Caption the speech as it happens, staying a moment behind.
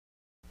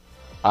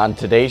On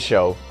today's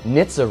show,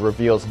 NHTSA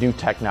reveals new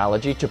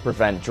technology to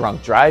prevent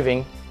drunk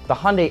driving, the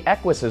Hyundai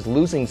Equus is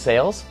losing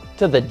sales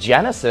to the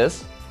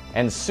Genesis,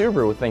 and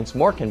Subaru thinks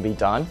more can be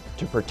done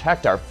to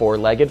protect our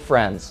four-legged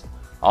friends.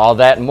 All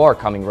that and more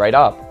coming right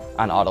up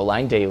on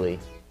Autoline Daily.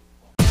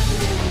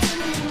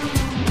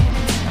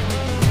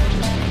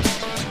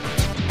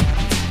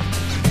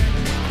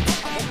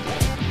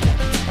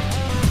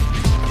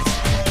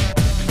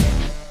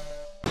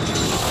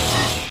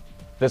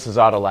 This is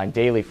Autoline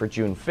Daily for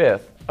June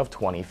 5th of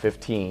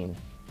 2015.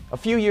 A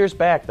few years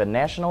back, the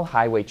National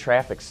Highway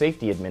Traffic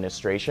Safety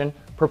Administration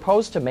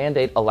proposed to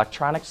mandate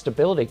electronic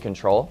stability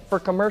control for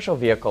commercial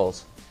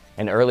vehicles.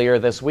 And earlier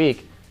this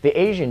week, the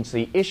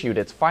agency issued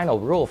its final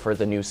rule for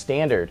the new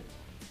standard.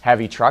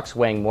 Heavy trucks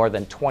weighing more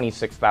than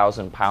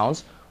 26,000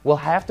 pounds will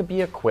have to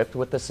be equipped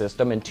with the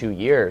system in 2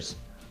 years.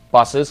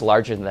 Buses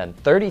larger than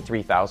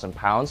 33,000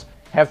 pounds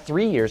have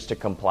 3 years to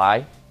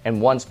comply,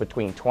 and ones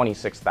between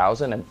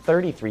 26,000 and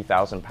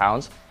 33,000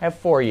 pounds have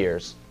 4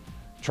 years.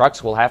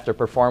 Trucks will have to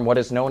perform what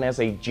is known as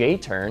a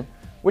J-turn,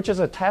 which is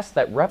a test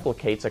that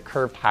replicates a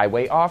curved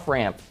highway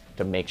off-ramp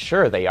to make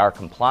sure they are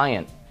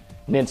compliant.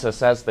 NHTSA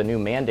says the new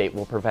mandate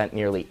will prevent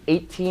nearly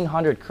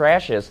 1,800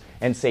 crashes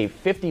and save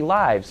 50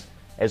 lives,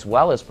 as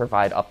well as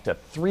provide up to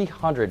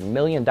 $300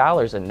 million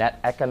in net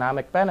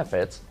economic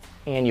benefits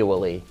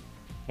annually.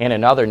 And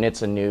in other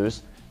NHTSA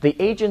news, the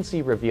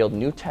agency revealed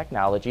new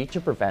technology to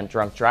prevent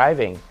drunk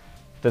driving.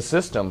 The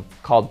system,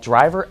 called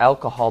Driver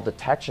Alcohol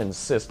Detection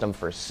System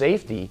for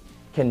Safety,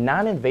 can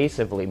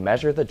non-invasively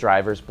measure the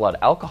driver's blood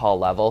alcohol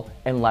level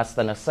in less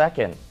than a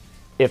second.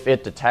 If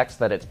it detects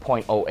that it's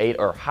 0.08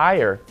 or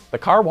higher, the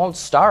car won't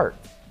start.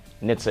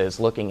 NHTSA is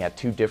looking at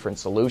two different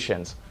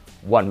solutions.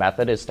 One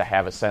method is to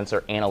have a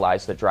sensor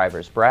analyze the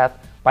driver's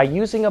breath by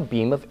using a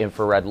beam of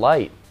infrared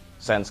light.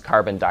 Since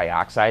carbon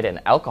dioxide and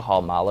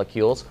alcohol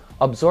molecules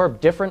absorb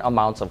different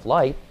amounts of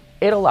light,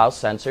 it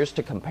allows sensors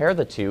to compare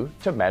the two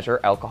to measure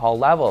alcohol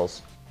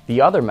levels.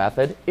 The other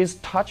method is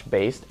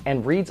touch-based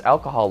and reads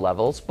alcohol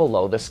levels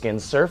below the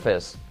skin's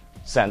surface.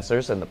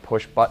 Sensors in the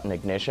push-button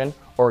ignition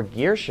or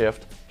gear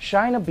shift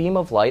shine a beam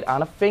of light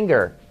on a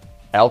finger.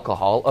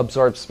 Alcohol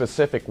absorbs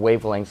specific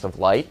wavelengths of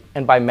light,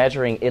 and by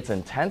measuring its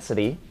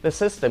intensity, the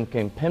system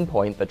can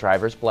pinpoint the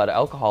driver's blood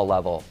alcohol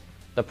level.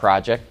 The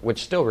project,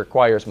 which still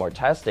requires more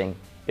testing,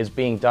 is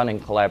being done in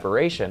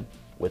collaboration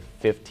with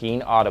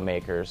 15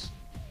 automakers.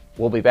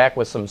 We'll be back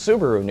with some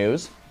Subaru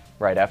news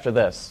right after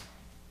this.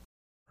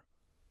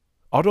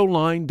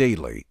 Autoline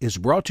Daily is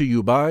brought to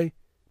you by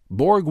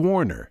Borg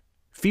Warner,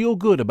 Feel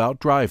Good About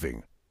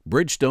Driving,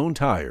 Bridgestone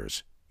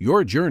Tires,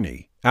 Your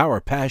Journey,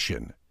 Our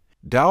Passion,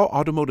 Dow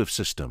Automotive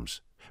Systems,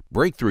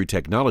 Breakthrough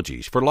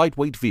Technologies for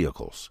Lightweight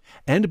Vehicles,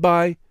 and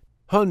by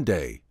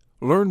Hyundai.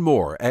 Learn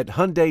more at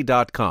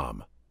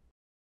Hyundai.com.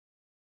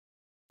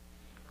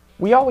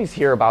 We always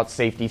hear about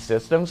safety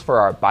systems for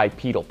our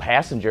bipedal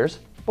passengers,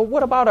 but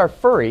what about our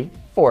furry,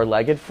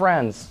 four-legged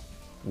friends?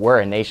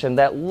 We're a nation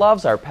that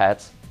loves our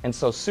pets, and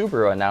so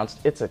Subaru announced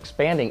it's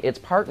expanding its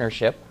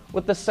partnership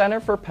with the Center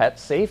for Pet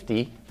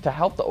Safety to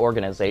help the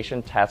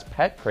organization test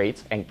pet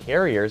crates and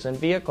carriers in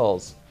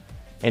vehicles.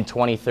 In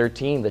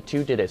 2013, the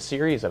two did a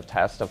series of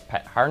tests of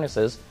pet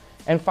harnesses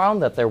and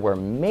found that there were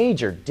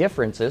major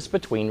differences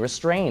between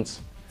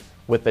restraints.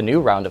 With the new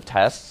round of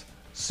tests,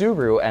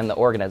 Subaru and the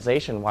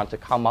organization want to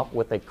come up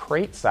with a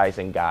crate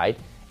sizing guide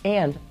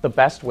and the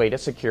best way to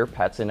secure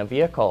pets in a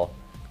vehicle.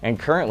 And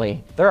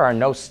currently, there are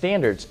no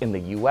standards in the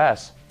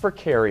US for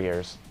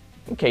carriers.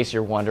 In case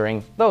you're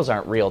wondering, those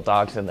aren't real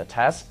dogs in the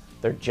test,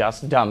 they're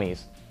just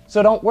dummies.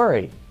 So don't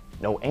worry,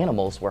 no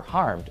animals were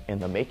harmed in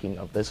the making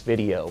of this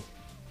video.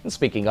 And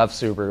speaking of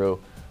Subaru,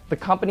 the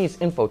company's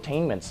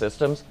infotainment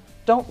systems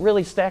don't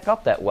really stack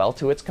up that well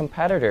to its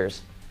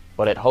competitors,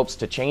 but it hopes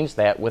to change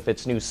that with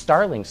its new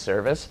Starlink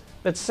service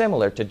that's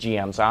similar to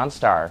GM's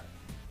OnStar.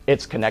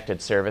 Its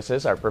connected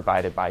services are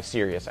provided by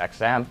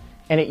SiriusXM,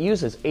 and it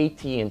uses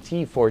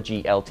AT&T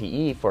 4G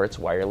LTE for its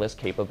wireless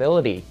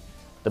capability.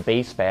 The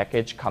base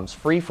package comes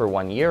free for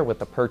 1 year with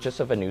the purchase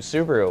of a new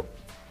Subaru.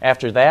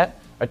 After that,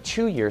 a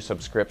 2-year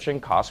subscription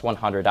costs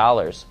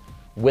 $100.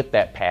 With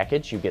that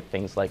package, you get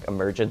things like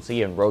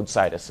emergency and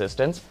roadside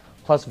assistance,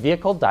 plus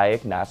vehicle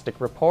diagnostic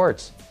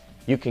reports.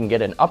 You can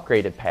get an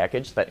upgraded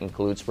package that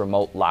includes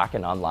remote lock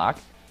and unlock,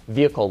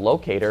 vehicle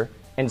locator,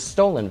 and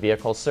stolen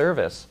vehicle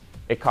service.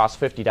 It costs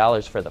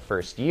 $50 for the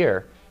first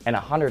year and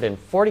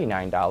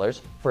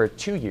 $149 for a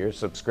 2-year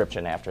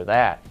subscription after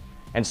that.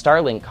 And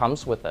Starlink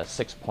comes with a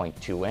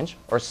 6.2-inch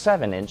or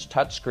 7-inch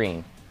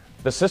touchscreen.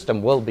 The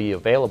system will be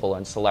available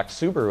in select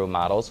Subaru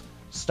models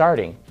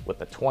starting with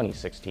the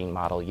 2016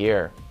 model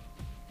year.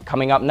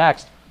 Coming up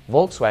next,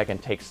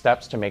 Volkswagen takes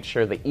steps to make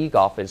sure the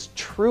e-Golf is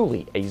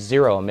truly a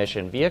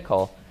zero-emission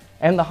vehicle,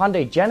 and the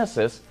Hyundai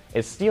Genesis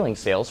is stealing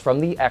sales from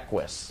the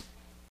Equus.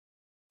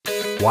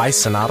 Why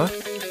Sonata?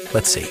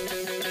 Let's see.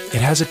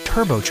 It has a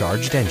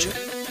turbocharged engine,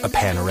 a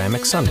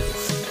panoramic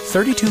sunroof,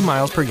 32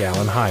 miles per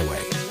gallon highway.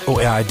 Oh,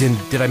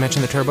 did I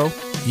mention the turbo?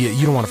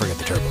 You don't want to forget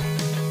the turbo.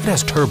 It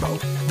has turbo,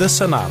 the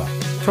Sonata,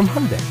 from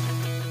Hyundai.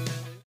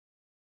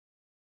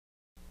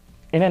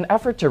 In an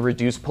effort to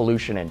reduce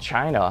pollution in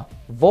China,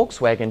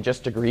 Volkswagen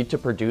just agreed to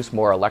produce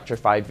more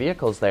electrified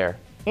vehicles there,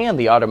 and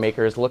the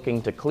automaker is looking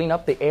to clean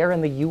up the air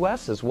in the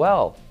US as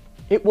well.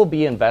 It will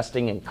be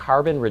investing in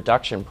carbon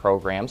reduction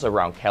programs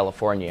around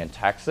California and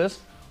Texas,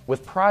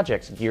 with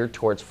projects geared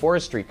towards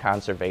forestry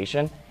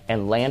conservation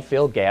and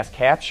landfill gas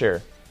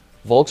capture.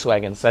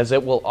 Volkswagen says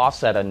it will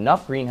offset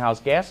enough greenhouse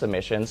gas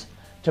emissions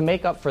to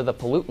make up for the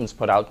pollutants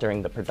put out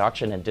during the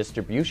production and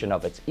distribution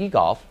of its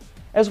e-Golf,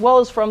 as well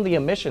as from the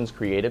emissions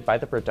created by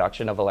the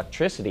production of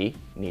electricity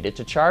needed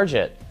to charge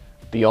it.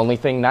 The only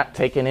thing not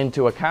taken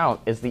into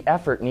account is the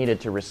effort needed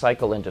to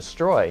recycle and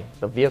destroy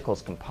the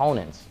vehicle's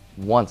components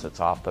once it's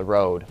off the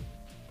road.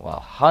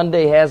 Well,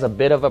 Hyundai has a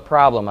bit of a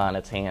problem on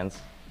its hands.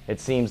 It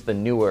seems the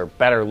newer,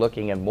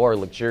 better-looking and more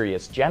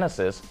luxurious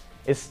Genesis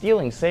is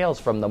stealing sales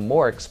from the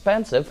more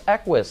expensive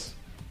Equus.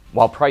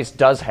 While price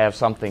does have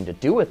something to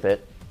do with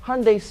it,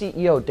 Hyundai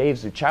CEO Dave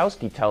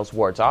Zuchowski tells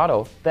Ward's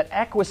Auto that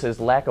Equus's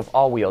lack of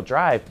all-wheel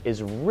drive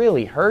is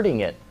really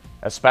hurting it,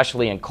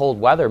 especially in cold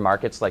weather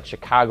markets like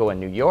Chicago and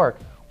New York,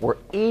 where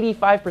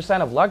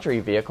 85% of luxury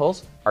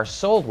vehicles are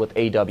sold with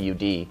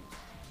AWD.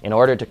 In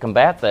order to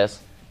combat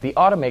this, the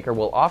automaker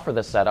will offer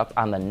the setup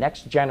on the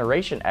next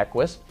generation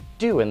Equus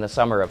due in the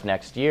summer of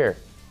next year.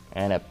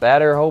 And it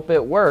better hope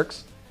it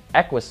works.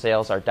 Equus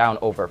sales are down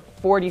over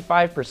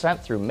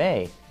 45% through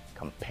May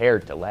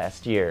compared to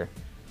last year.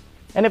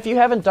 And if you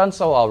haven't done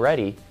so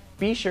already,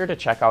 be sure to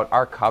check out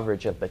our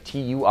coverage of the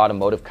TU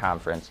Automotive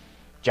Conference.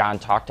 John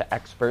talked to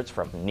experts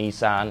from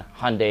Nissan,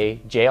 Hyundai,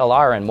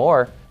 JLR, and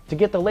more to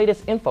get the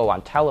latest info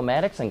on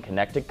telematics and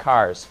connected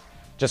cars.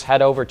 Just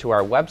head over to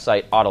our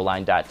website,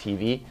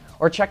 Autoline.tv,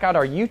 or check out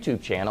our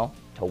YouTube channel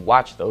to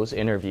watch those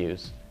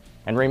interviews.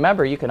 And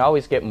remember, you can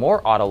always get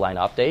more Autoline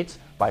updates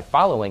by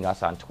following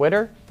us on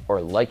Twitter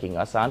or liking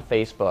us on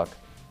Facebook.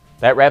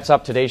 That wraps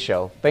up today's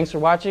show. Thanks for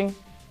watching.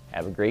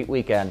 Have a great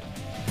weekend.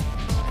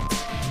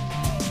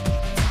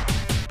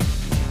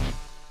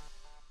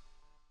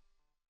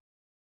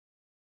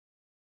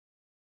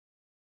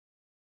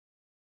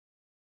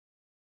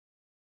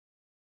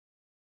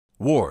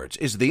 Ward's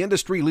is the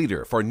industry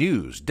leader for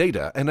news,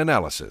 data, and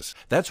analysis.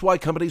 That's why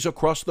companies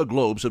across the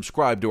globe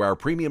subscribe to our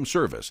premium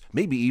service,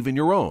 maybe even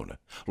your own.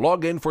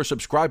 Log in for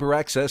subscriber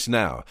access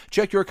now.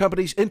 Check your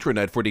company's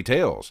intranet for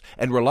details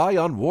and rely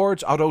on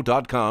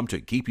wardsauto.com to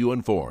keep you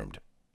informed.